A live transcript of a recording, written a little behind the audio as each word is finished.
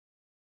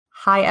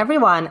Hi,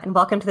 everyone, and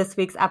welcome to this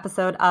week's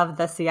episode of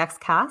the CX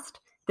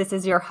Cast. This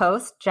is your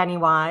host, Jenny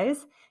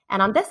Wise.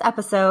 And on this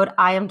episode,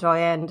 I am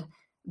joined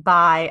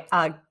by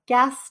a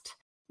guest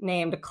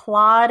named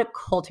Claudiu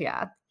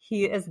Coltea.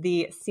 He is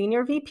the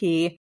Senior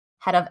VP,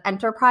 Head of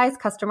Enterprise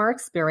Customer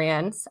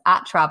Experience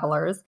at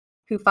Travelers,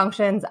 who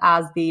functions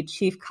as the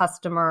Chief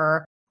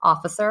Customer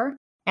Officer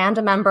and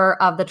a member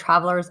of the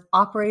Travelers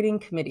Operating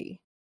Committee.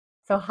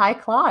 So hi,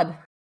 Claude.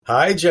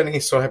 Hi, Jenny.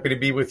 So happy to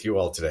be with you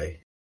all today.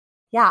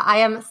 Yeah, I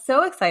am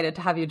so excited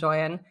to have you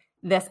join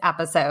this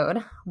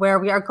episode where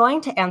we are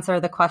going to answer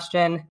the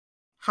question,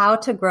 how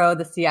to grow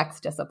the CX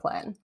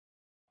discipline.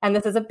 And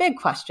this is a big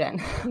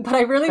question, but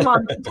I really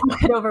want to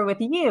talk it over with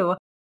you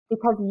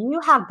because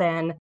you have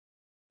been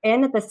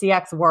in the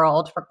CX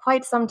world for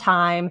quite some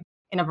time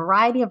in a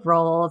variety of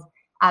roles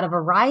at a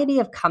variety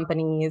of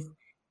companies.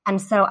 And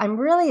so I'm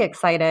really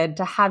excited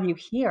to have you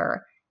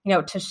here,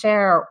 to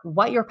share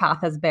what your path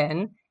has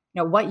been,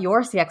 what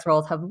your CX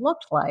roles have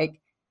looked like,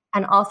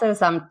 and also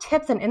some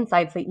tips and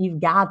insights that you've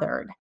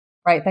gathered,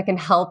 right, that can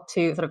help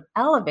to sort of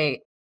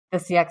elevate the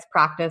CX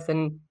practice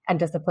and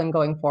discipline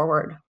going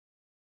forward.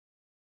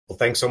 Well,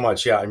 thanks so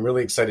much. Yeah, I'm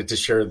really excited to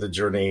share the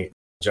journey,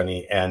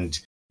 Jenny. And,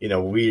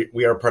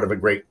 we are part of a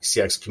great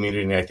CX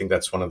community. And I think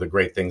that's one of the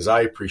great things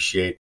I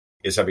appreciate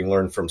is having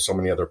learned from so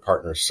many other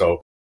partners.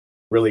 So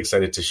really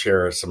excited to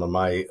share some of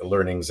my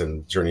learnings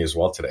and journey as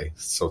well today.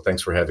 So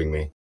thanks for having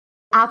me.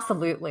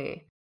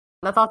 Absolutely.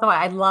 That's also why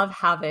I love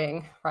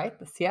having,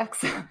 the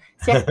CX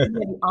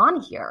community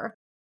on here,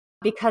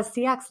 because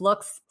CX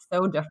looks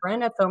so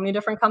different at so many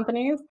different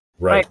companies.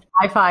 Right.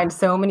 I find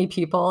so many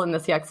people in the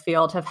CX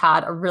field have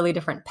had a really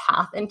different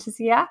path into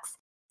CX.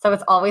 So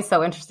it's always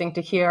so interesting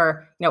to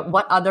hear,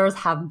 what others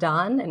have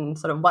done and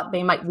sort of what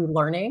they might be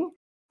learning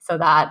so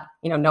that,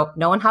 no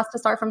one has to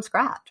start from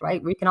scratch,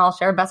 right? We can all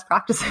share best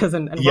practices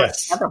and work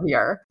together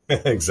here.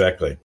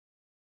 Exactly.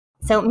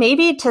 So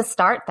maybe to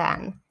start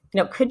then,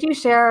 could you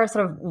share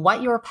sort of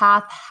what your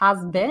path has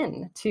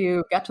been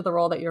to get to the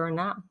role that you're in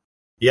now?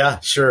 Yeah,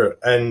 sure.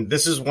 And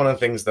this is one of the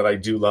things that I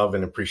do love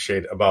and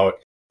appreciate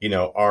about,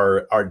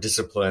 our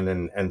discipline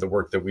and the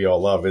work that we all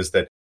love is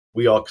that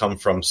we all come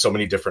from so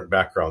many different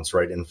backgrounds,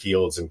 right, in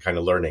fields and kind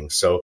of learning.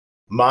 So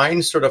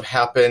mine sort of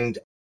happened.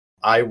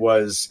 I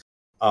was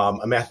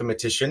a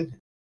mathematician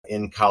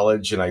in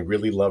college and I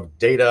really loved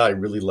data. I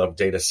really loved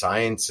data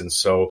science. And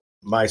so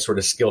my sort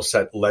of skill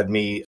set led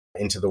me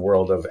into the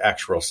world of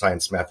actuarial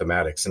science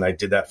mathematics. And I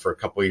did that for a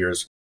couple of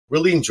years,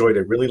 really enjoyed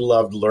it, really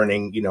loved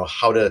learning,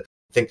 how to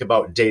think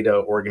about data,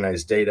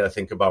 organize data,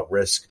 think about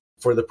risk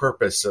for the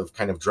purpose of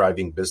kind of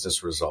driving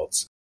business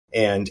results.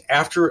 And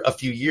after a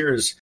few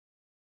years,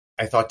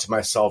 I thought to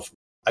myself,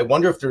 I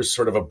wonder if there's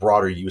sort of a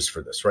broader use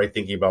for this, right?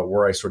 Thinking about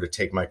where I sort of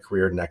take my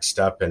career next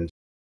step. And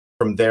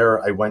from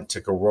there, I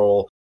took a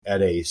role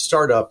at a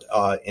startup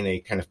in a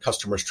kind of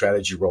customer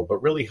strategy role,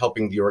 but really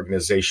helping the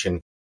organization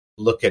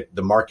look at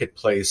the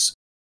marketplace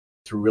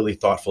through really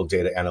thoughtful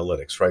data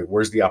analytics, right?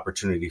 Where's the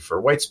opportunity for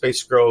white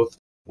space growth?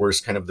 Where's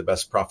kind of the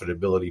best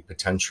profitability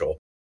potential?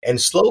 And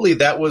slowly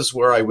that was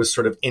where I was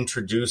sort of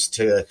introduced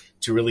to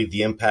really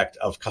the impact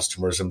of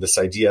customers and this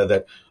idea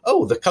that,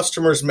 the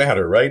customers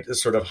matter, right?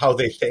 Sort of how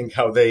they think,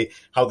 how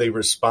they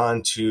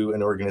respond to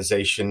an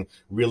organization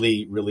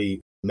really,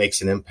 really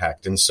makes an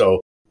impact. And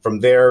so from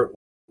there,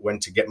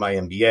 went to get my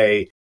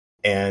MBA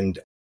and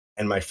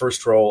my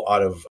first role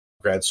out of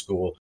grad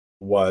school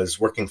was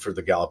working for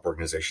the Gallup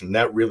organization.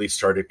 That really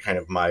started kind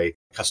of my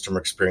customer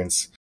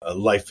experience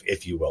life,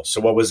 if you will.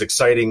 So what was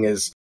exciting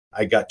is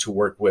I got to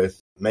work with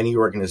many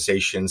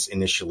organizations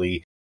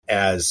initially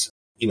as,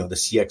 the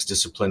CX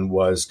discipline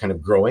was kind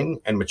of growing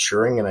and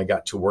maturing. And I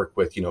got to work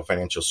with,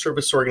 financial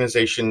service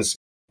organizations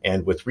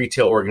and with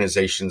retail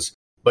organizations.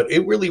 But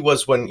it really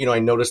was when, I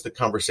noticed the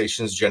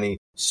conversations, Jenny,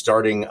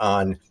 starting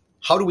on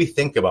how do we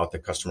think about the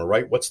customer,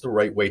 right? What's the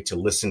right way to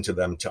listen to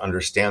them, to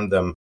understand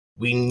them?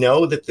 We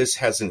know that this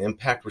has an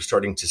impact. We're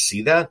starting to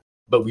see that,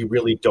 but we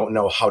really don't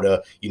know how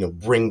to,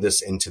 bring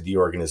this into the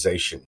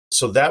organization.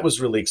 So that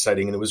was really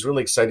exciting. And it was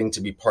really exciting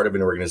to be part of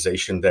an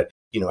organization that,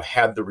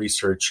 had the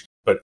research,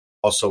 but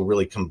also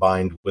really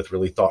combined with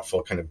really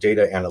thoughtful kind of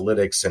data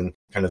analytics and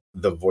kind of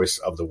the voice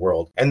of the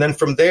world. And then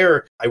from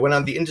there, I went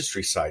on the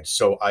industry side.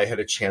 So I had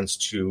a chance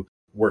to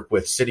work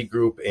with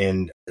Citigroup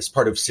and as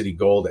part of Citi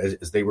Gold,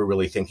 as they were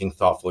really thinking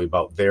thoughtfully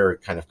about their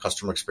kind of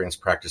customer experience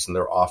practice and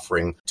their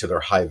offering to their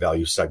high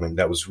value segment.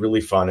 That was really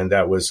fun. And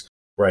that was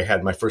where I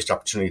had my first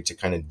opportunity to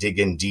kind of dig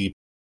in deep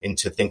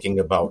into thinking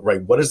about,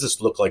 right, what does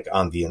this look like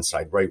on the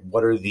inside, right?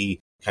 What are the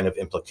kind of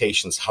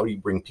implications? How do you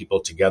bring people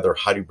together?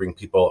 How do you bring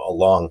people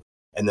along?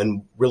 And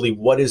then really,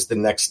 what is the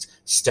next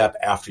step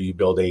after you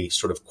build a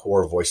sort of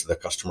core voice of the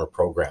customer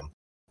program?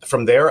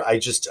 From there, I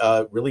just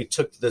really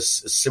took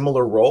this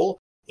similar role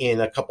in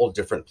a couple of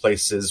different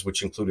places,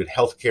 which included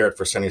healthcare at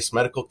Fresenius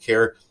Medical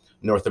Care,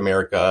 North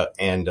America,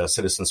 and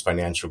Citizens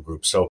Financial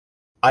Group. So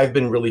I've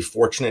been really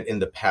fortunate in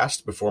the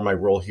past, before my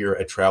role here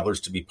at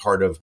Travelers, to be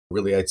part of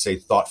really, I'd say,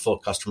 thoughtful,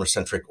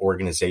 customer-centric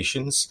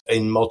organizations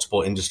in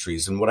multiple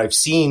industries. And what I've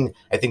seen,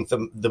 I think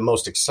the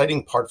most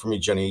exciting part for me,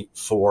 Jenny,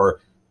 for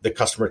the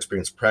customer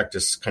experience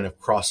practice kind of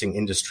crossing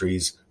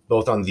industries,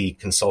 both on the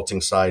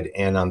consulting side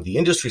and on the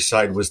industry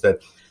side, was that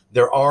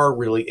there are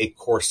really a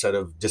core set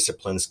of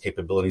disciplines,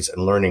 capabilities,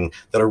 and learning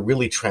that are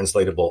really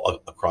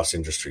translatable across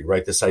industry,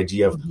 right? This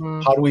idea of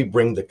how do we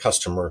bring the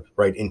customer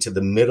right into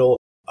the middle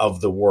of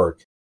the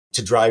work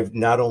to drive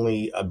not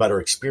only a better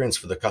experience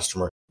for the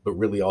customer, but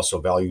really also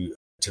value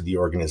to the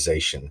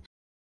organization.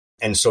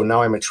 And so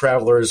now I'm at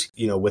Travelers,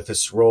 with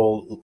this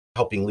role,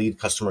 helping lead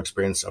customer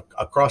experience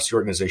across the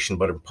organization,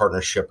 but in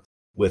partnership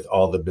with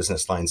all the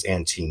business lines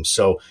and teams.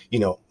 So,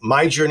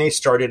 my journey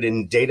started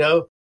in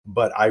data,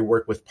 but I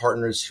work with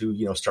partners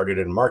who, started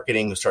in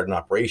marketing, who started in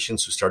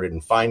operations, who started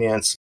in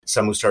finance,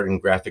 some who started in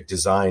graphic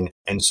design.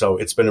 And so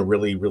it's been a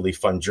really, really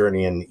fun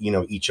journey. And,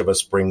 each of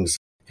us brings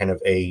kind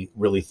of a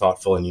really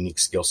thoughtful and unique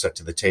skill set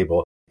to the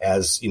table,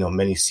 as,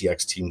 many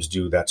CX teams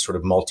do, that sort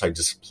of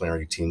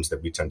multidisciplinary teams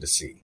that we tend to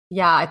see.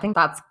 Yeah, I think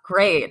that's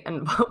great.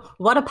 And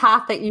what a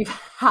path that you've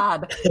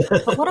had.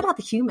 But what about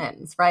the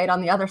humans, right,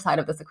 on the other side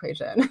of this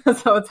equation?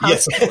 So it's how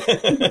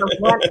you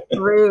went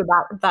through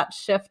that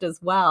shift as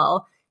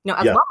well.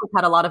 As well, we've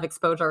had a lot of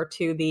exposure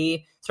to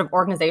the sort of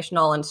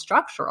organizational and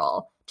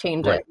structural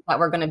changes that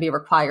we're going to be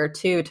required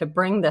to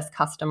bring this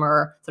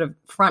customer sort of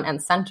front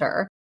and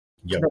center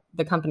to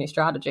the company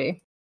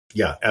strategy.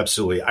 Yeah,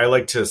 absolutely. I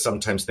like to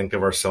sometimes think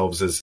of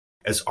ourselves as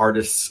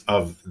artists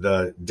of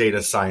the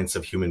data science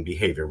of human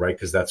behavior, right?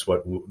 Because that's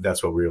what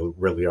we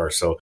really are.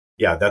 So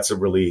yeah, that's a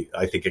really,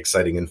 I think,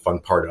 exciting and fun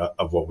part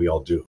of what we all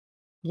do.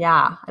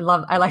 Yeah, I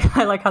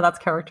like how that's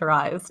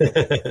characterized.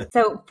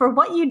 So for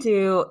what you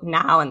do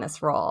now in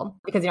this role,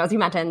 because, as you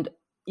mentioned,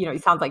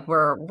 it sounds like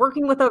we're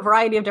working with a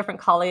variety of different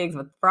colleagues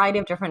with a variety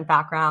of different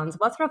backgrounds.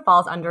 What sort of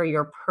falls under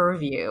your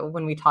purview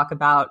when we talk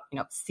about,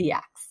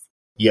 CX?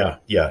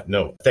 Yeah.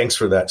 No, thanks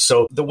for that.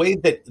 So the way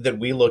that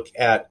we look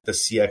at the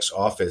CX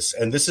office,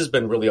 and this has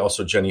been really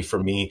also, Jenny, for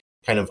me,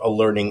 kind of a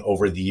learning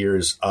over the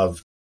years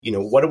of,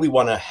 what do we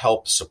want to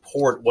help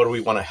support? What do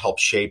we want to help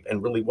shape?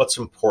 And really what's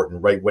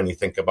important, right, when you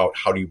think about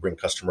how do you bring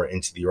customer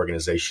into the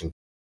organization?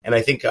 And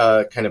I think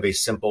kind of a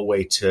simple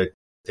way to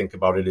think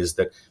about it is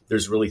that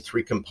there's really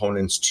three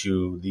components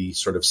to the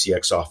sort of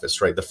CX office,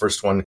 right? The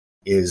first one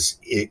is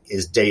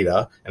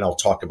data, and I'll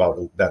talk about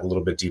that a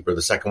little bit deeper.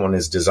 The second one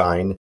is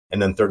design, and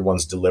then third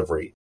one's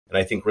delivery. And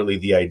I think really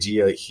the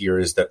idea here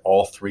is that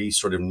all three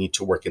sort of need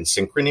to work in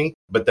synchrony,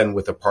 but then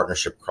with a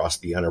partnership across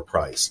the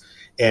enterprise.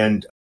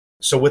 And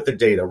so with the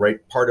data,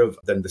 right, part of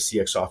then the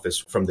CX office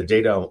from the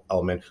data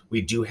element,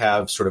 we do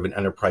have sort of an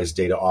enterprise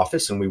data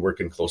office, and we work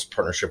in close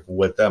partnership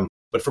with them.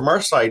 But from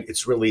our side,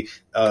 it's really,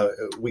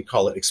 we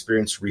call it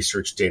experience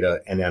research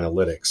data and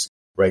analytics.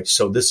 Right.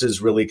 So this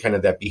is really kind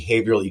of that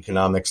behavioral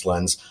economics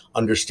lens,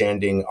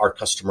 understanding our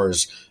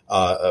customers'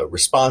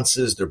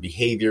 responses, their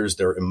behaviors,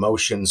 their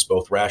emotions,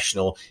 both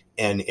rational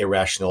and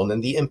irrational, and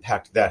then the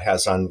impact that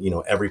has on,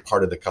 every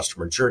part of the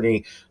customer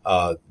journey,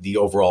 the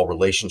overall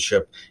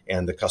relationship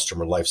and the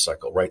customer life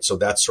cycle. Right. So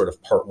that's sort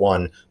of part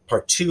one.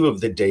 Part two of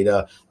the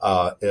data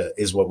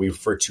is what we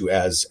refer to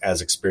as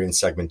experience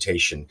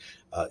segmentation.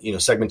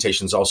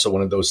 Segmentation is also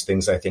one of those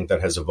things I think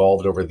that has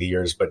evolved over the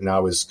years, but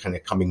now is kind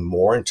of coming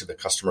more into the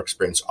customer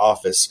experience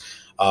office,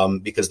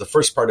 because the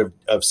first part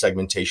of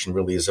segmentation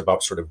really is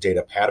about sort of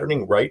data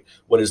patterning, right?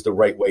 What is the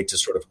right way to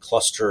sort of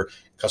cluster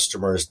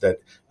customers that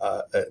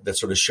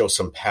sort of show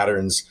some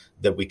patterns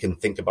that we can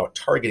think about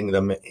targeting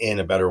them in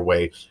a better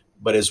way.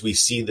 But as we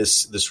see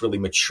this really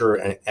mature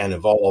and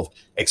evolve,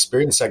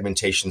 experience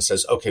segmentation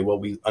says, okay, well,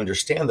 we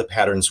understand the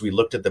patterns. We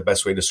looked at the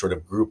best way to sort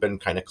of group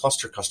and kind of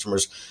cluster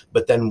customers.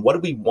 But then what do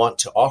we want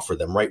to offer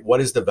them, right?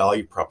 What is the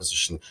value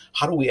proposition?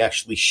 How do we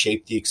actually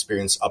shape the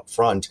experience up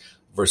front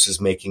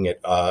versus making it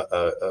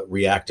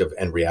reactive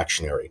and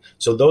reactionary?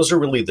 So those are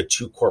really the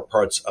two core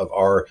parts of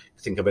our,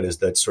 think of it as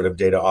that sort of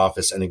data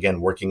office. And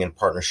again, working in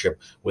partnership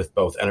with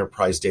both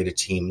enterprise data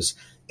teams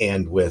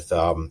and with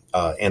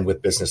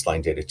business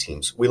line data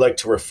teams. We like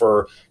to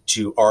refer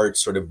to our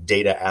sort of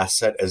data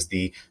asset as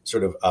the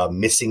sort of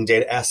missing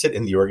data asset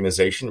in the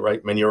organization,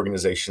 right? Many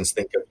organizations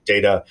think of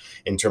data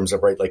in terms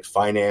of, right, like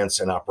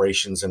finance and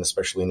operations, and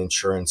especially in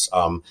insurance,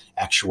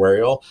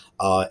 actuarial.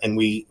 And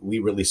we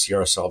really see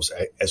ourselves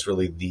as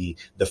really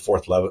the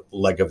fourth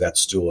leg of that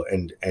stool.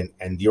 And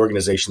the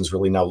organization is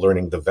really now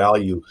learning the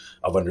value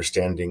of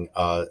understanding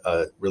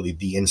really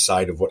the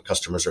inside of what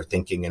customers are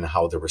thinking and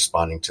how they're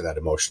responding to that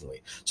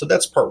emotionally. So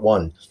that's part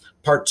one.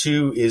 Part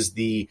two is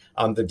the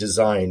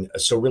design.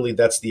 So really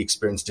that's the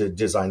experience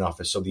design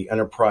office. So the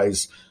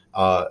enterprise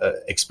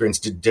experience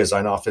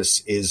design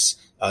office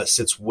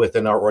sits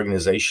within our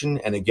organization.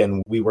 And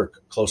again, we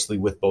work closely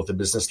with both the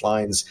business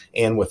lines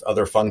and with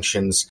other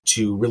functions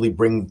to really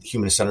bring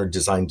human-centered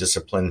design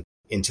discipline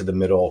into the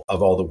middle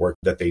of all the work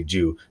that they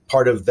do.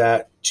 Part of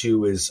that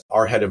too is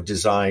our head of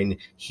design.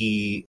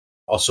 He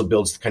also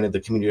builds kind of the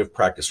community of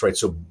practice, right?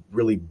 So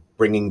really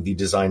bringing the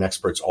design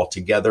experts all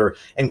together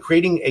and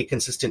creating a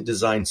consistent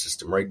design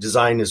system, right?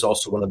 Design is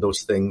also one of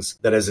those things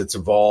that as it's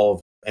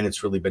evolved and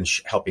it's really been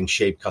helping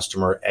shape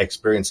customer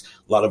experience,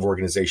 a lot of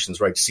organizations,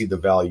 right, see the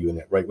value in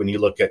it, right? When you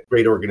look at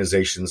great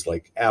organizations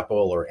like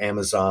Apple or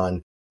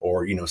Amazon,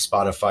 or,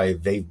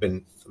 Spotify, they've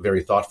been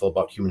very thoughtful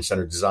about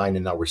human-centered design.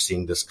 And now we're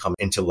seeing this come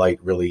into light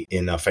really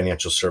in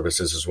financial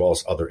services as well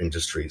as other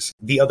industries.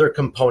 The other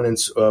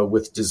components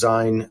with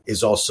design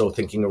is also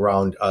thinking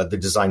around the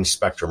design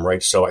spectrum,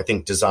 right? So I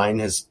think design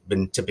has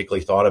been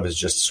typically thought of as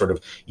just sort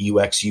of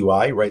UX,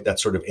 UI, right? That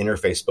sort of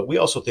interface. But we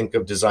also think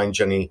of design,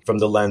 Jenny, from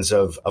the lens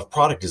of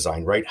product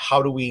design, right?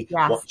 How do we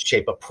want to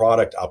shape a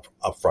product up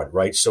front,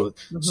 right? So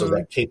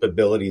that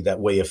capability, that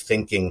way of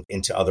thinking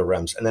into other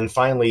realms. And then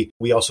finally,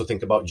 we also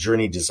think about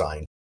journey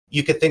design.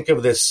 You could think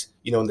of this,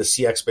 in the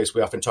CX space,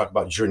 we often talk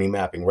about journey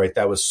mapping, right?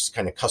 That was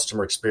kind of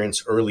customer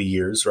experience early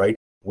years, right?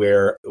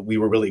 Where we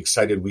were really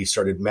excited. We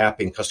started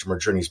mapping customer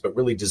journeys, but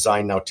really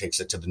design now takes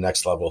it to the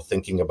next level,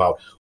 thinking about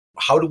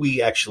how do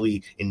we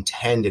actually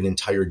intend an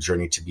entire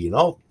journey to be?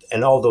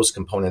 And all those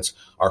components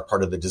are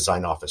part of the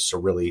design office. So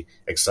really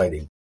exciting.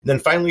 And then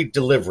finally,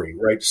 delivery,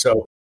 right?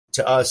 So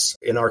to us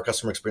in our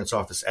customer experience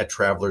office at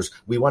Travelers,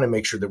 we want to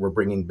make sure that we're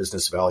bringing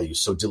business value.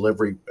 So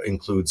delivery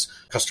includes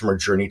customer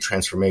journey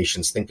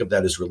transformations. Think of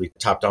that as really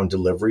top-down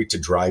delivery to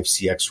drive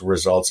CX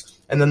results.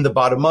 And then the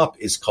bottom up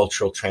is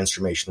cultural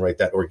transformation, right?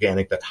 That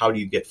organic, that how do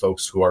you get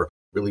folks who are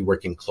really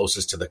working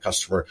closest to the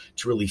customer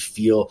to really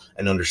feel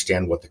and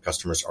understand what the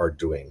customers are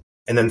doing.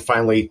 And then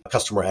finally,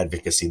 customer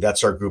advocacy.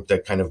 That's our group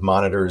that kind of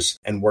monitors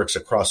and works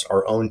across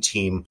our own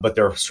team, but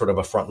they're sort of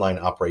a frontline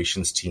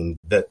operations team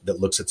that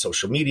looks at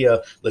social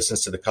media,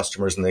 listens to the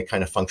customers, and they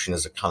kind of function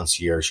as a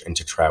concierge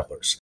into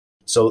Travelers.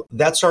 So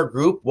that's our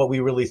group. What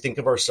we really think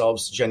of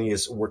ourselves, Jenny,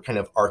 is we're kind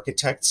of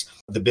architects.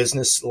 The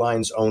business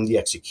lines own the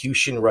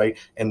execution, right?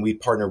 And we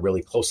partner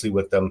really closely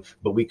with them,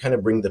 but we kind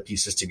of bring the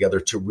pieces together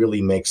to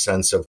really make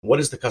sense of what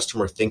is the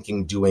customer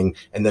thinking, doing,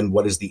 and then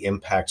what is the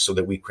impact so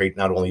that we create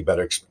not only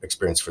better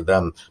experience for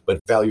them, but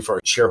value for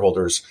our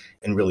shareholders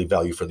and really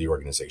value for the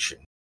organization.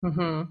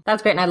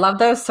 That's great. And I love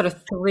those sort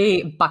of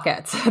three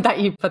buckets that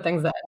you put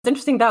things in. It's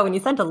interesting though, when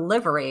you said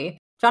delivery,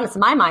 Jonas,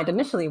 my mind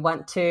initially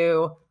went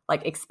to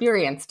like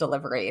experience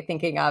delivery,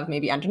 thinking of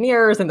maybe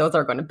engineers and those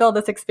are going to build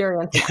this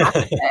experience.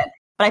 But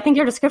I think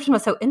your description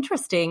was so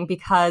interesting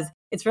because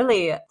it's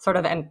really sort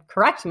of, and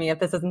correct me if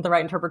this isn't the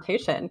right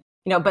interpretation,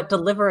 but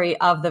delivery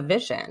of the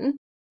vision,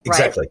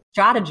 exactly, right?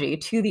 Strategy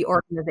to the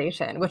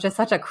organization, which is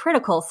such a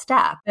critical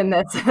step in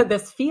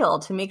this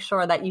field to make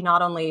sure that you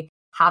not only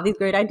have these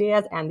great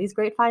ideas and these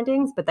great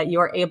findings, but that you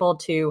are able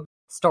to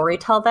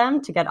storytell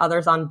them to get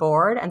others on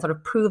board and sort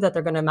of prove that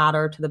they're going to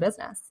matter to the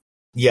business.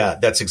 Yeah,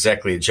 that's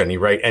exactly it, Jenny,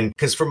 right? And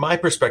because from my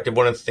perspective,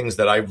 one of the things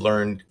that I've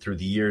learned through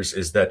the years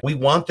is that we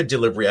want the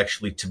delivery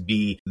actually to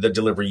be the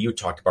delivery you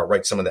talked about,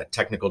 right? Some of that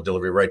technical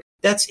delivery, right?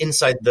 That's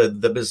inside the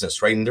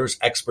business, right? And there's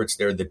experts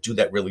there that do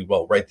that really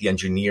well, right? The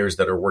engineers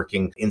that are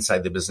working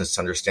inside the business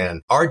to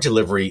understand. Our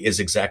delivery is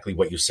exactly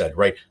what you said,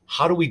 right?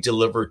 How do we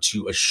deliver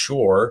to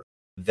assure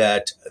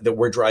that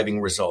we're driving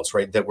results,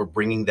 right? That we're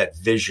bringing that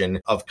vision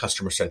of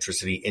customer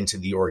centricity into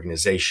the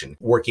organization,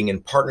 working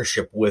in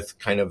partnership with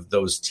kind of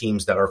those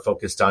teams that are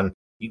focused on,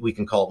 we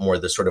can call it more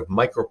the sort of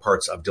micro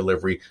parts of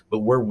delivery, but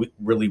we're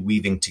really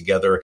weaving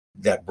together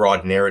that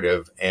broad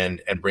narrative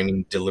and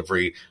bringing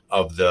delivery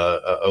of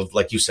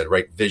like you said,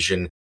 right?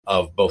 Vision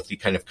of both the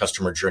kind of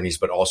customer journeys,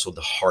 but also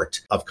the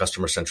heart of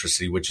customer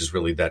centricity, which is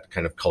really that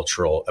kind of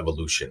cultural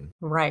evolution.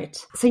 Right.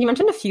 So you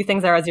mentioned a few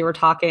things there as you were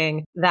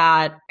talking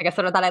that I guess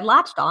sort of that I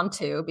latched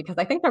onto because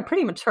I think they're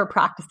pretty mature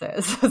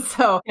practices.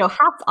 So,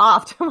 hats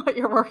off to what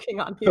you're working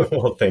on here.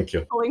 Well, thank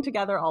you. Pulling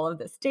together all of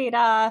this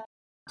data,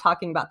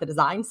 talking about the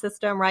design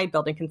system, right?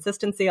 Building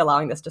consistency,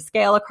 allowing this to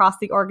scale across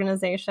the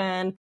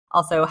organization.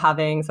 Also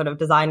having sort of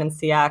design and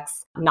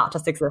CX not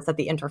just exist at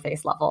the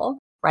interface level,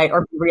 right?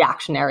 Or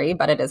reactionary,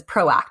 but it is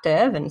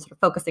proactive and sort of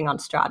focusing on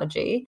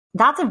strategy.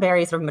 That's a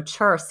very sort of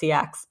mature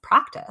CX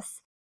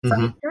practice. So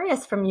I'm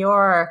curious from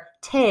your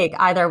take,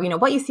 either,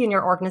 what you see in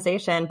your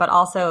organization, but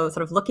also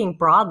sort of looking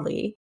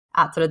broadly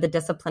at sort of the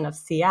discipline of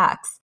CX,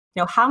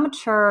 how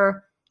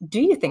mature do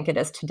you think it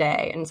is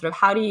today? And sort of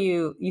how do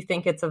you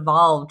think it's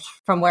evolved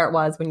from where it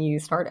was when you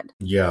started?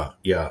 Yeah.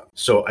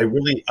 So I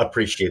really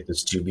appreciate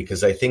this too,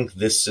 because I think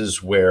this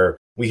is where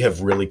we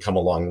have really come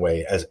a long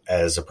way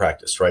as a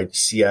practice, right?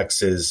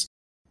 CX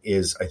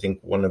is I think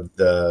one of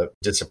the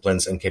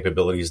disciplines and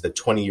capabilities that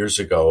 20 years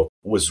ago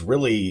was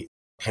really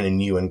kind of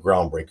new and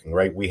groundbreaking,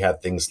 right? We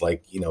had things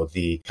like,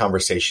 the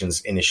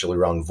conversations initially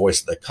around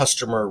voice of the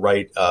customer,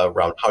 right?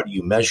 Around how do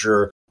you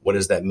measure? What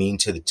does that mean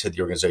to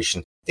the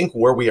organization? I think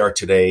where we are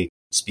today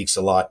speaks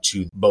a lot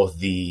to both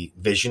the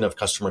vision of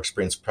customer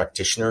experience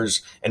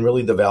practitioners and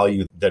really the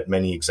value that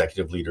many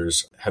executive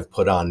leaders have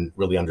put on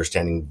really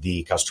understanding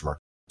the customer.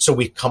 So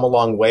we've come a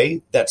long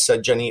way. That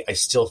said, Jenny, I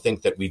still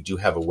think that we do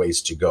have a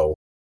ways to go.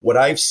 What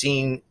I've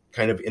seen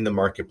kind of in the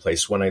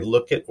marketplace, when I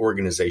look at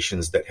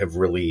organizations that have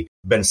really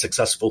been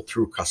successful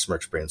through customer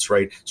experience,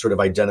 right? Sort of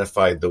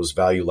identified those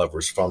value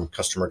levers from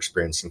customer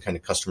experience and kind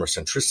of customer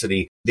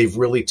centricity, they've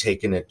really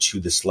taken it to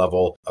this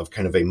level of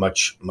kind of a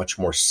much, much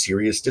more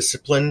serious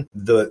discipline.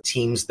 The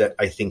teams that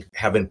I think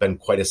haven't been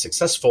quite as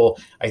successful,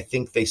 I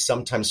think they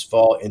sometimes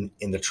fall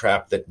in the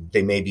trap that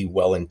they may be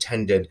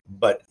well-intended,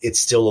 but it's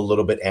still a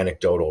little bit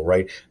anecdotal,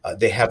 right?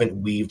 They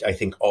haven't weaved, I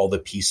think, all the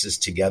pieces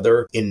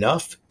together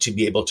enough to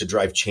be able to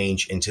drive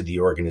change into the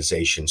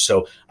organization.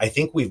 So I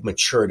think we've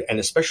matured, and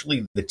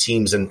especially the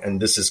teams,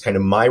 and this is kind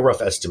of my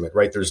rough estimate,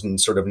 right? There's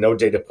sort of no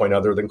data point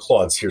other than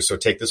Claude's here, so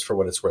take this for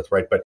what it's worth,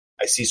 right? But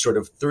I see sort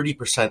of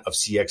 30% of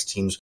CX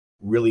teams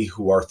really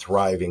who are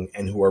thriving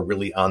and who are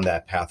really on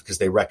that path because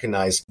they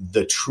recognize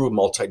the true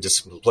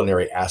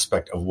multidisciplinary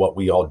aspect of what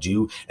we all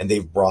do. And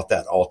they've brought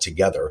that all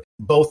together,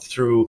 both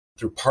through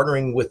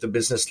partnering with the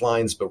business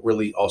lines, but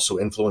really also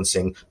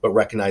influencing, but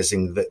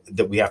recognizing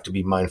that we have to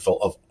be mindful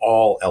of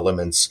all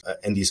elements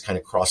and these kind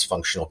of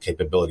cross-functional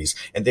capabilities.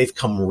 And they've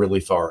come really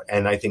far.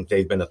 And I think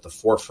they've been at the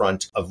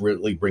forefront of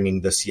really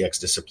bringing the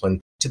CX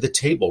discipline to the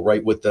table,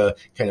 right? With the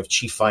kind of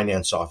chief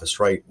finance office,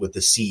 right? With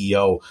the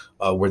CEO,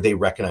 where they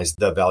recognize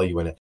the value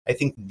in it. I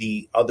think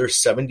the other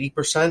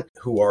 70%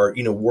 who are,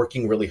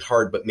 working really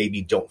hard, but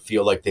maybe don't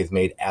feel like they've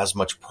made as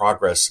much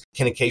progress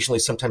can occasionally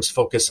sometimes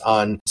focus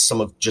on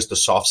some of just the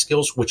soft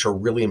skills, which are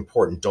really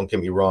important. Don't get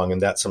me wrong.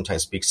 And that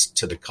sometimes speaks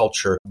to the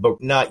culture,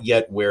 but not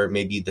yet where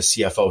maybe the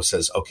CFO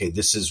says, okay,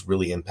 this is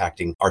really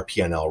impacting our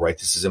P&L, right?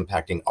 This is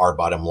impacting our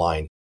bottom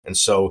line. And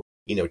so,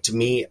 to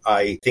me,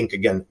 I think,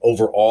 again,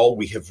 overall,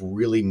 we have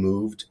really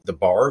moved the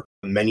bar.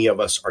 Many of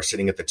us are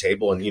sitting at the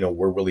table and,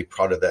 we're really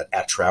proud of that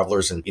at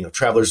Travelers. And,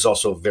 Travelers is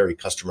also very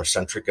customer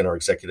centric and our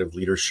executive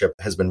leadership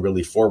has been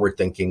really forward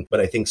thinking. But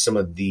I think some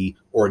of the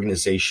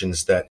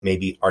organizations that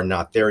maybe are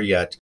not there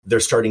yet, they're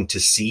starting to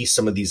see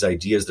some of these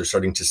ideas. They're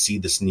starting to see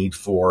this need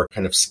for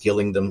kind of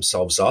skilling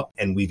themselves up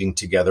and weaving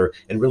together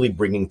and really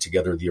bringing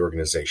together the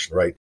organization,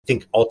 right? I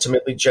think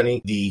ultimately,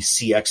 Jenny, the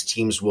CX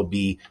teams will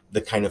be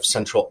the kind of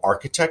central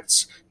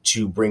architects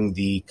to bring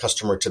the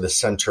customer to the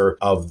center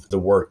of the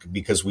work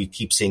because we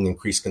keep seeing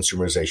increased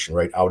consumerization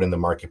right out in the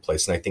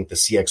marketplace. And I think the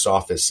CX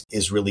office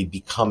is really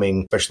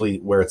becoming, especially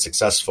where it's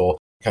successful,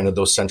 kind of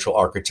those central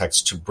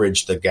architects to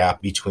bridge the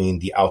gap between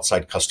the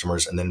outside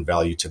customers and then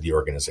value to the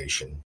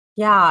organization.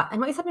 Yeah. And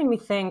what you said made me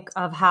think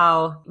of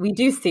how we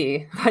do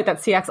see, right, that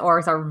CX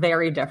orgs are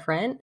very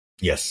different.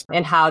 Yes.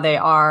 And how they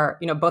are,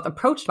 both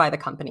approached by the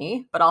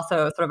company, but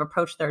also sort of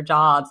approach their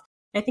jobs.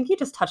 And I think you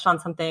just touched on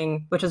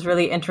something which is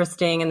really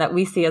interesting and that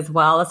we see as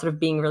well as sort of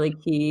being really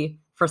key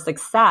for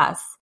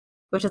success,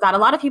 which is that a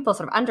lot of people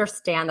sort of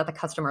understand that the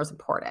customer is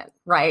important,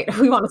 right?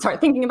 We want to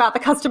start thinking about the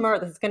customer.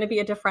 This is going to be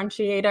a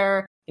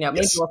differentiator. Maybe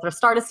we'll sort of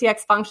start a CX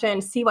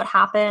function, see what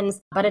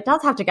happens. But it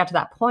does have to get to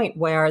that point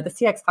where the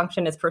CX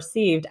function is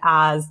perceived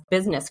as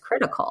business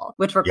critical,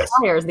 which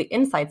requires the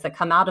insights that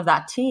come out of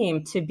that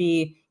team to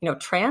be,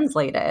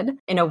 translated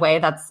in a way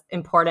that's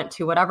important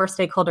to whatever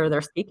stakeholder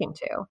they're speaking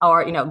to.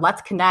 Or,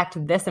 let's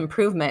connect this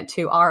improvement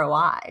to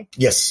ROI.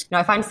 Yes.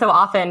 I find so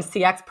often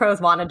CX pros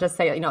want to just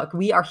say,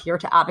 we are here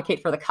to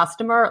advocate for the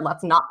customer.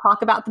 Let's not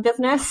talk about the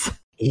business.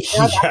 That's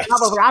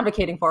not what we're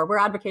advocating for. We're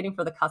advocating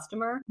for the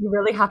customer. You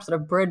really have to sort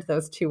of bridge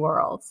those two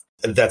worlds.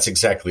 That's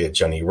exactly it,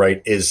 Jenny,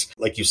 right? Is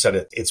like you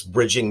said, it's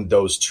bridging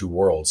those two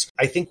worlds.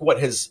 I think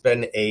what has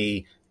been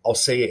I'll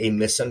say a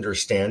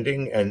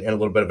misunderstanding and a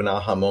little bit of an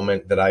aha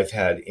moment that I've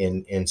had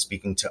in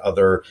speaking to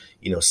other,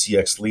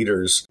 CX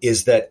leaders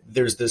is that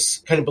there's this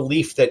kind of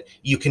belief that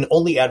you can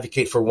only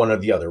advocate for one or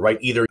the other, right?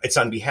 Either it's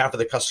on behalf of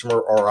the customer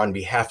or on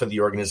behalf of the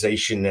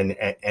organization and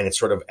it's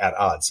sort of at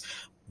odds.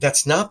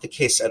 That's not the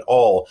case at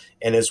all.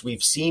 And as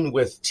we've seen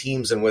with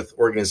teams and with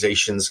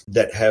organizations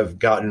that have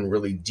gotten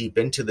really deep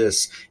into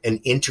this and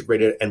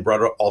integrated and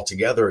brought it all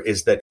together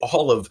is that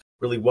all of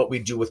really what we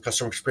do with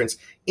customer experience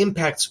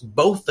impacts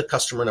both the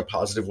customer in a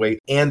positive way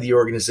and the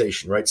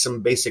organization, right?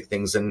 Some basic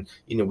things. And,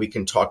 we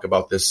can talk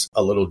about this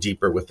a little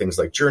deeper with things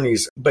like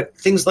journeys, but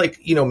things like,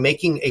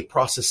 making a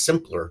process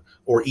simpler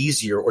or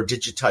easier or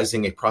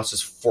digitizing a process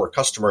for a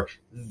customer,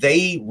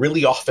 they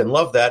really often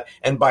love that.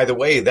 And by the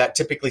way, that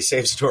typically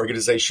saves an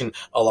organization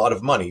a lot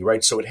of money,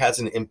 right? So it has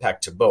an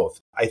impact to both.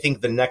 I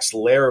think the next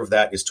layer of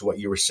that is to what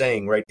you were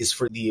saying, right? Is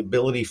for the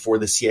ability for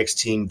the CX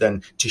team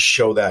then to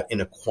show that in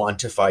a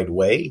quantified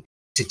way,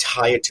 to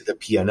tie it to the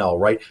P&L,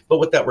 right? But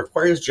what that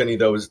requires, Jenny,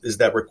 though, is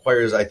that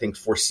requires, I think,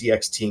 for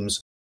CX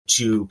teams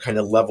to kind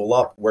of level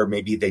up where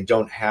maybe they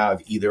don't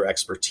have either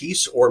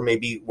expertise or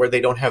maybe where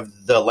they don't have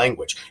the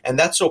language. And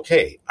that's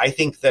okay. I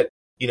think that,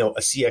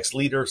 a CX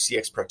leader,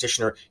 CX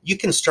practitioner, you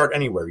can start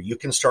anywhere. You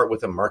can start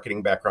with a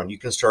marketing background. You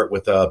can start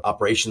with a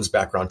operations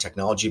background,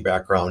 technology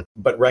background,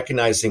 but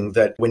recognizing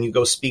that when you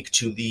go speak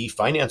to the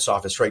finance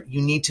office, right,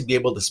 you need to be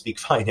able to speak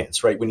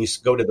finance, right? When you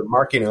go to the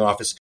marketing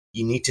office,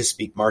 you need to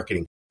speak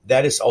marketing.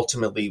 That is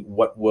ultimately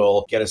what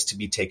will get us to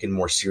be taken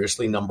more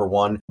seriously, number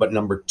one. But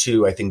number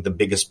two, I think the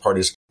biggest part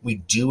is we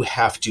do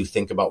have to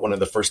think about one of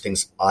the first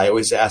things I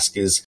always ask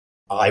is,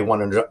 I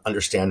want to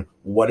understand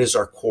what is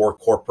our core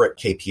corporate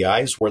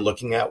KPIs we're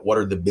looking at? What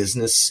are the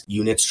business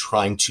units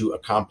trying to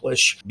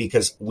accomplish?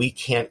 Because we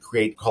can't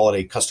call it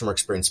a customer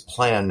experience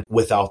plan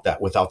without that,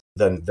 without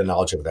the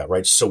knowledge of that,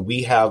 right? So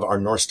we have our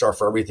North Star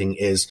for everything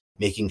is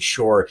making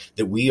sure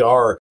that we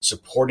are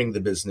supporting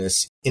the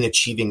business in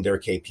achieving their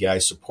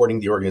KPIs, supporting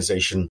the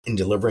organization in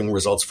delivering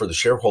results for the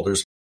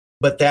shareholders.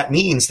 But that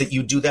means that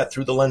you do that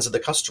through the lens of the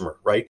customer,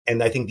 right?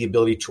 And I think the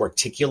ability to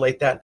articulate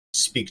that,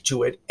 speak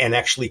to it, and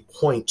actually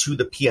point to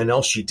the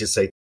P&L sheet to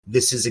say,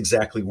 this is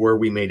exactly where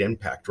we made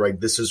impact, right?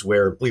 This is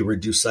where we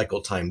reduced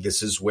cycle time.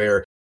 This is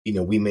where,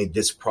 we made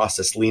this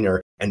process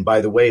leaner. And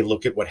by the way,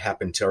 look at what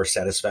happened to our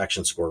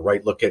satisfaction score,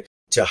 right? Look at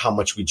to how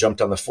much we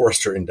jumped on the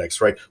Forrester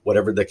index, right?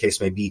 Whatever the case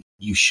may be,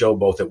 you show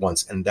both at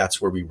once. And that's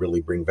where we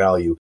really bring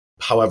value.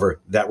 However,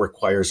 that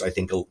requires, I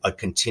think, a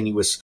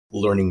continuous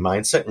learning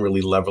mindset and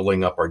really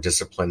leveling up our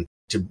discipline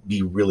to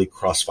be really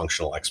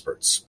cross-functional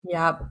experts.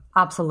 Yeah,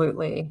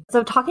 absolutely.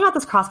 So talking about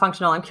this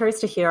cross-functional, I'm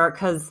curious to hear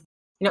because,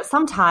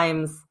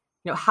 sometimes,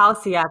 how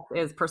CX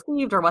is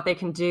perceived or what they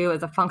can do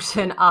is a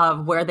function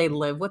of where they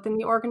live within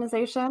the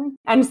organization.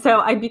 And so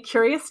I'd be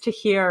curious to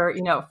hear,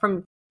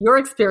 from your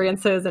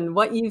experiences and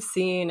what you've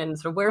seen and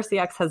sort of where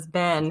CX has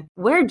been,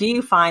 where do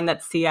you find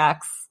that CX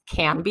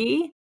can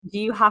be? Do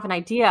you have an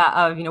idea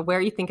of, where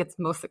you think it's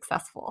most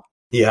successful?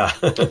 Yeah,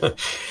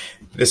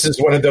 this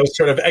is one of those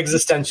sort of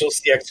existential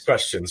CX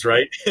questions,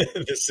 right?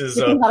 This is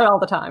you think about it all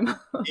the time.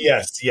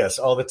 Yes,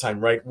 all the time,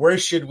 right? Where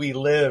should we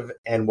live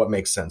and what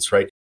makes sense,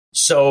 right?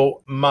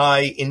 So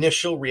my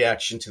initial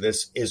reaction to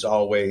this is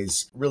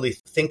always really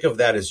think of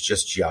that as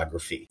just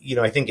geography.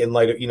 I think in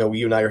light of,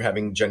 you and I are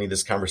having, Jenny,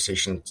 this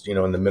conversation,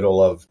 in the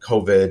middle of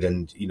COVID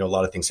and, a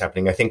lot of things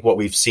happening. I think what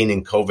we've seen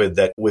in COVID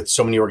that with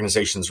so many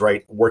organizations,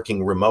 right,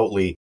 working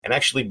remotely and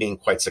actually being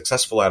quite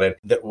successful at it,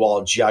 that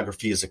while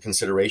geography is a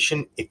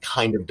consideration, it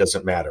kind of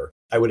doesn't matter.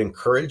 I would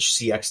encourage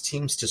CX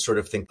teams to sort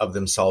of think of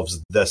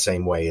themselves the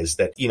same way is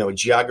that,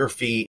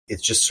 geography is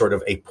just sort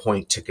of a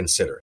point to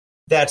consider.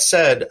 That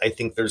said, I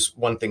think there's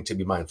one thing to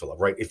be mindful of,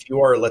 right? If you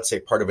are, let's say,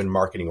 part of a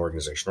marketing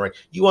organization, right,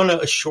 you want to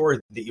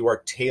assure that you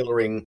are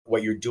tailoring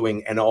what you're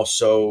doing and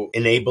also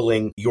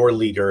enabling your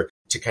leader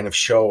to kind of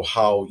show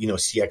how,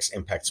 CX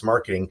impacts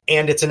marketing.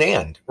 And it's an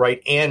and,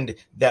 right? And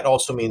that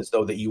also means,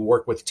 though, that you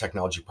work with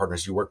technology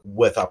partners, you work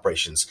with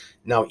operations.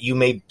 Now, you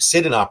may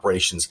sit in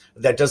operations.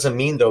 That doesn't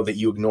mean, though, that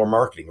you ignore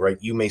marketing, right?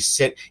 You may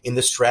sit in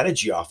the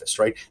strategy office,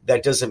 right?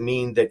 That doesn't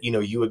mean that,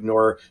 you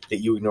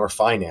ignore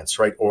finance,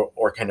 right?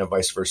 Or kind of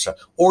vice versa.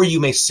 Or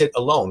you may sit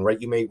alone, right?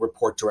 You may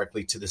report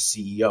directly to the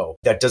CEO.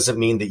 That doesn't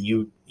mean that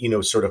you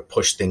sort of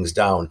push things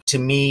down. To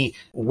me,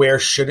 where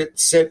should it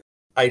sit?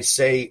 I'd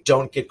say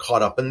don't get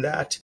caught up in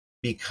that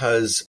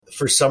because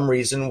for some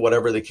reason,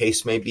 whatever the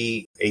case may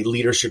be, a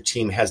leadership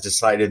team has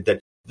decided that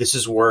this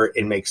is where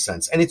it makes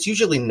sense. And it's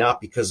usually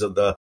not because of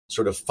the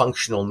sort of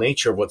functional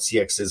nature of what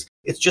CX is.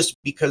 It's just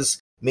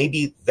because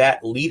maybe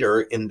that leader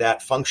in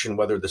that function,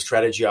 whether the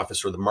strategy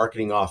office or the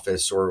marketing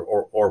office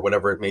or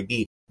whatever it may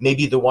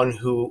be the one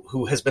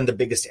who has been the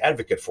biggest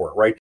advocate for it,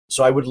 right?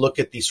 So I would look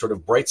at the sort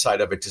of bright side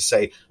of it to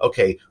say,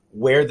 okay,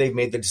 where they've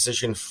made the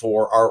decision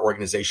for our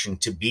organization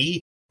to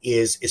be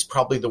is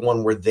probably the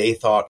one where they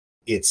thought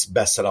it's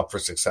best set up for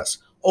success.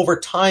 Over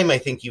time, I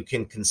think you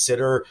can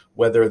consider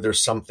whether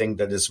there's something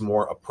that is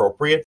more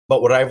appropriate.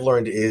 But what I've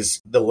learned is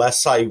the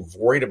less I've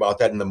worried about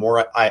that and the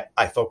more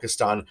I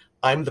focused on,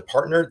 I'm the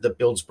partner that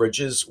builds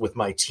bridges with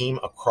my team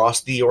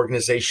across the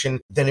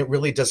organization, then it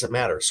really doesn't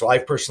matter. So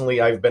I've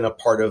been a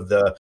part of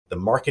the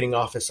marketing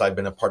office. I've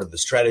been a part of the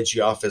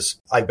strategy office.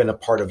 I've been a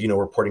part of,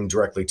 reporting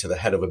directly to the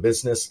head of a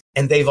business.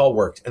 And they've all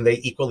worked and they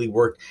equally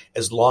work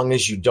as long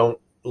as you don't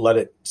let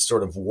it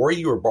sort of worry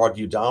you or bog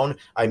you down.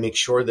 I make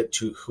sure that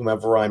to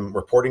whomever I'm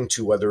reporting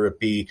to, whether it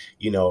be,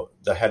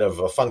 the head of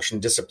a function,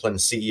 discipline,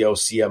 CEO,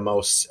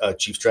 CMO,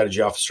 chief strategy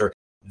officer,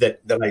 that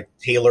I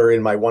tailor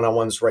in my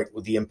one-on-ones, right,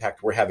 with the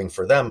impact we're having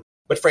for them.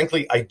 But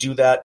frankly, I do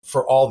that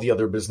for all the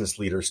other business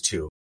leaders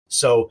too.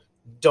 So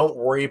don't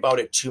worry about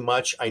it too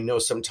much. I know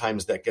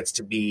sometimes that gets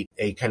to be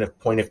a kind of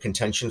point of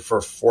contention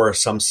for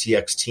some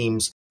CX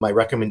teams. My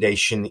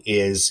recommendation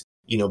is,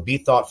 be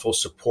thoughtful,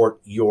 support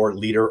your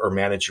leader or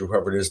manager,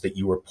 whoever it is that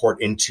you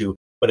report into,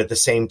 but at the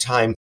same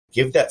time,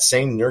 give that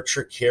same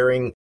nurture,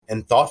 caring,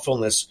 and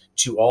thoughtfulness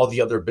to all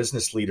the other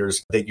business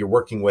leaders that you're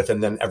working with.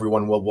 And then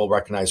everyone will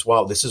recognize,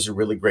 wow, this is a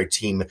really great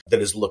team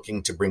that is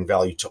looking to bring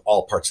value to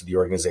all parts of the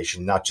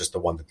organization, not just the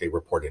one that they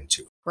report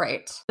into.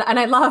 Great. And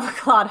I love,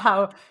 Claude,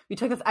 how you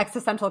took this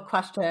existential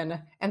question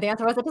and the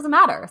answer was, it doesn't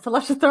matter. So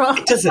let's just throw out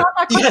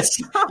that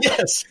question.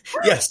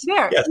 Yes.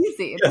 There,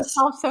 easy. It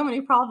solves so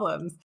many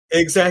problems.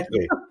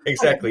 Exactly.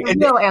 The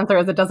real answer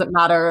is it doesn't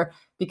matter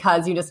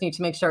because you just need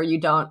to make sure you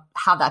don't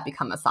have that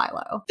become a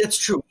silo. That's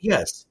true.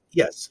 Yes.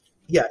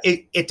 Yeah,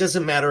 it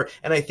doesn't matter.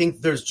 And I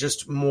think there's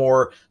just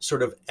more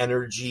sort of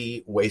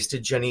energy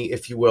wasted, Jenny,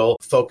 if you will,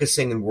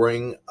 focusing and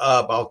worrying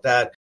about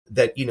that,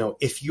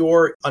 if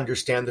you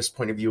understand this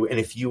point of view and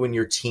if you and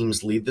your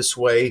teams lead this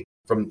way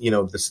from,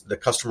 the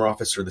customer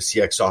office or the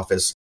CX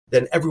office,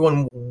 then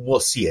everyone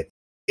will see it.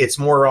 It's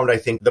more around, I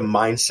think, the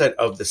mindset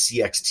of the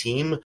CX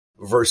team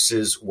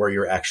versus where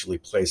you're actually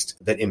placed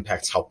that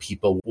impacts how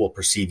people will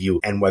perceive you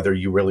and whether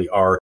you really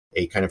are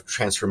a kind of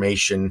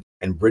transformation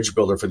and bridge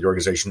builder for the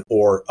organization,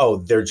 or, oh,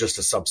 they're just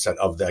a subset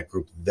of that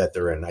group that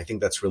they're in. I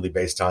think that's really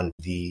based on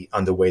the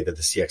way that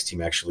the CX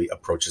team actually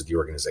approaches the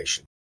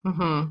organization.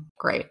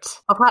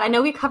 Great. Well, Pat, I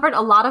know we covered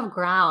a lot of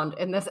ground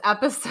in this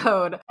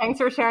episode. Thanks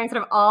for sharing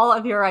sort of all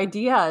of your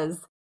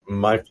ideas.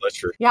 My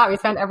pleasure. Yeah, we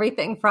spent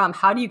everything from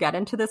how do you get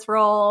into this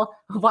role?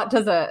 What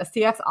does a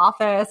CX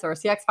office or a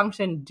CX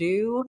function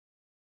do?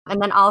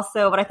 And then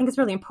also what I think is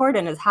really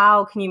important is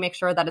how can you make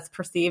sure that it's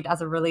perceived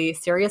as a really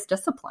serious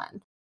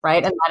discipline,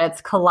 right? And that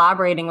it's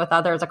collaborating with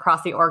others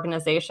across the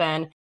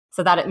organization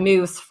so that it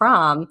moves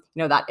from,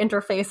 that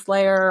interface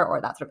layer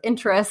or that sort of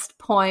interest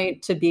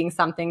point to being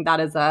something that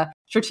is a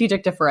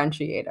strategic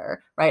differentiator,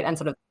 right? And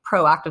sort of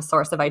proactive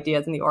source of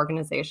ideas in the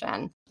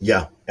organization.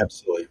 Yeah,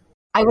 absolutely.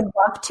 I would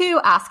love to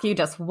ask you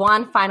just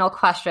one final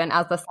question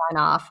as the sign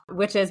off,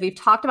 which is we've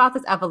talked about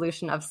this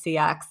evolution of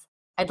CX.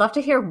 I'd love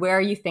to hear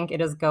where you think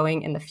it is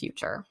going in the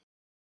future.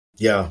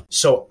 Yeah.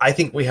 So I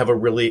think we have a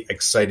really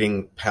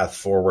exciting path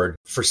forward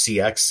for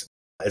CX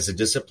as a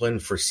discipline,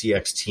 for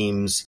CX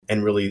teams,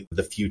 and really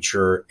the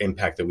future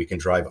impact that we can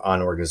drive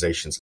on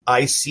organizations.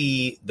 I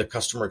see the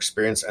customer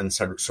experience and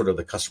sort of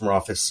the customer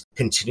office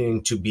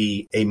continuing to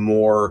be a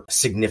more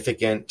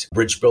significant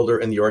bridge builder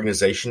in the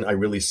organization. I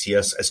really see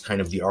us as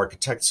kind of the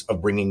architects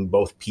of bringing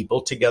both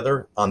people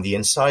together on the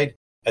inside,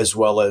 as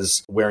well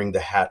as wearing the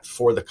hat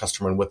for the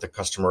customer and with the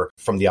customer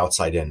from the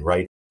outside in,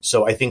 right?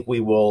 So I think we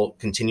will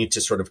continue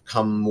to sort of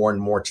come more and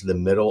more to the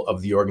middle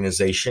of the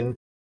organization.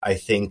 I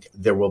think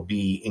there will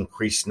be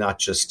increased not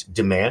just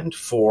demand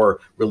for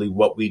really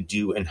what we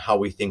do and how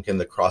we think in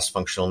the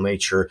cross-functional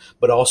nature,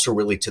 but also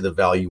really to the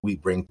value we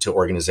bring to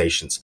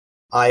organizations.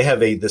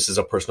 This is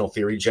a personal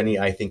theory, Jenny.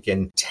 I think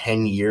in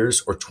 10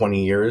 years or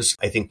 20 years,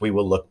 I think we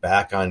will look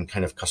back on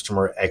kind of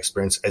customer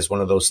experience as one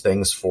of those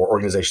things for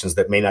organizations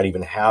that may not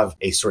even have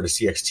a sort of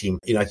CX team.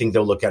 I think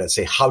they'll look at it and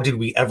say, how did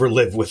we ever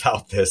live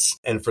without this?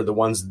 And for the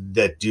ones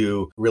that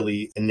do,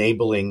 really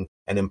enabling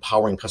and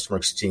empowering customer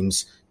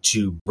teams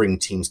to bring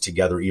teams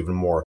together even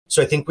more.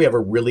 So I think we have a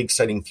really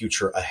exciting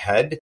future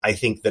ahead. I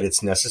think that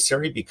it's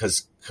necessary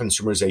because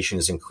consumerization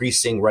is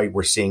increasing, right?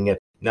 We're seeing it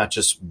not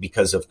just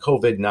because of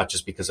COVID, not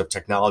just because of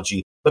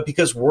technology, but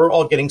because we're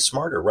all getting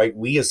smarter, right?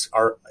 We as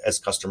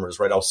customers,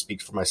 right? I'll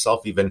speak for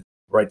myself even,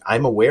 right?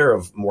 I'm aware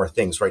of more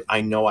things, right?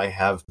 I know I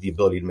have the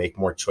ability to make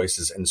more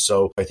choices. And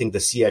so I think the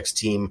CX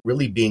team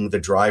really being the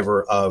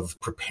driver of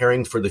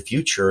preparing for the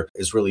future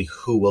is really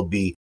who will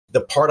be.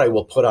 The part I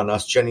will put on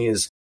us, Jenny,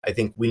 is I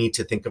think we need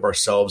to think of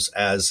ourselves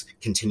as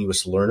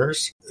continuous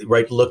learners,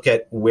 right? Look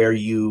at where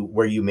you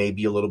may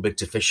be a little bit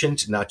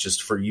deficient, not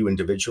just for you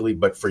individually,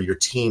 but for your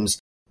teams,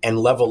 and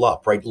level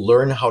up, right?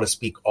 Learn how to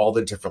speak all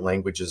the different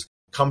languages.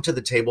 Come to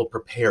the table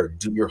prepared,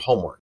 do your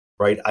homework,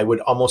 right? I would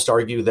almost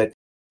argue that,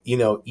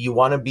 you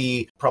want to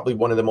be probably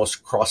one of the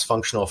most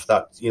cross-functional, if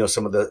not,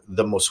 some of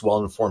the most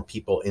well-informed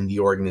people in the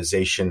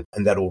organization,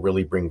 and that will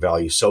really bring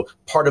value. So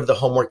part of the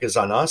homework is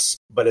on us,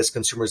 but as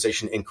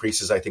consumerization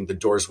increases, I think the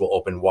doors will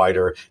open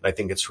wider. And I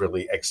think it's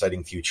really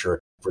exciting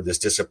future for this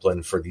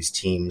discipline, for these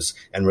teams,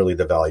 and really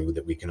the value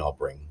that we can all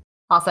bring.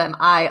 Awesome.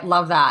 I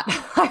love that.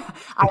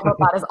 I hope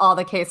that is all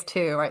the case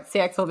too, right?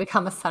 CX will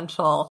become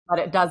essential, but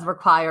it does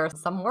require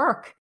some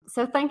work.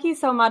 So thank you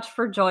so much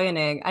for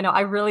joining. I know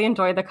I really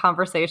enjoyed the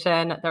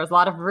conversation. There's a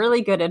lot of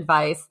really good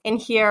advice in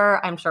here.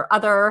 I'm sure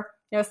other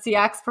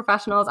CX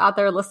professionals out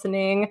there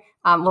listening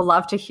will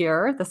love to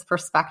hear this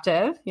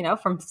perspective,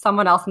 from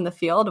someone else in the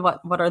field.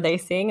 What are they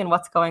seeing and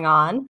what's going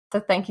on? So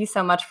thank you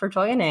so much for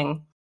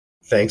joining.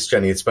 Thanks,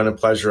 Jenny. It's been a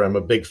pleasure. I'm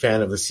a big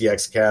fan of the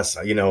CX cast.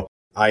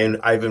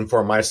 I've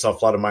informed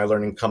myself. A lot of my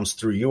learning comes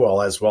through you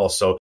all as well.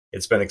 So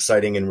it's been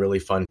exciting and really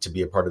fun to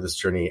be a part of this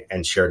journey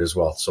and share it as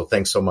well. So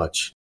thanks so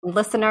much.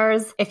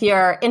 Listeners, if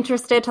you're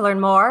interested to learn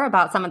more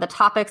about some of the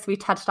topics we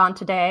touched on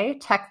today,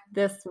 check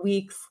this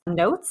week's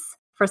notes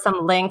for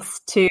some links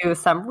to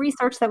some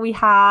research that we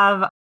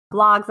have,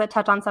 blogs that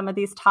touch on some of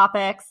these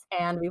topics,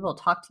 and we will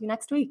talk to you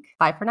next week.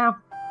 Bye for now.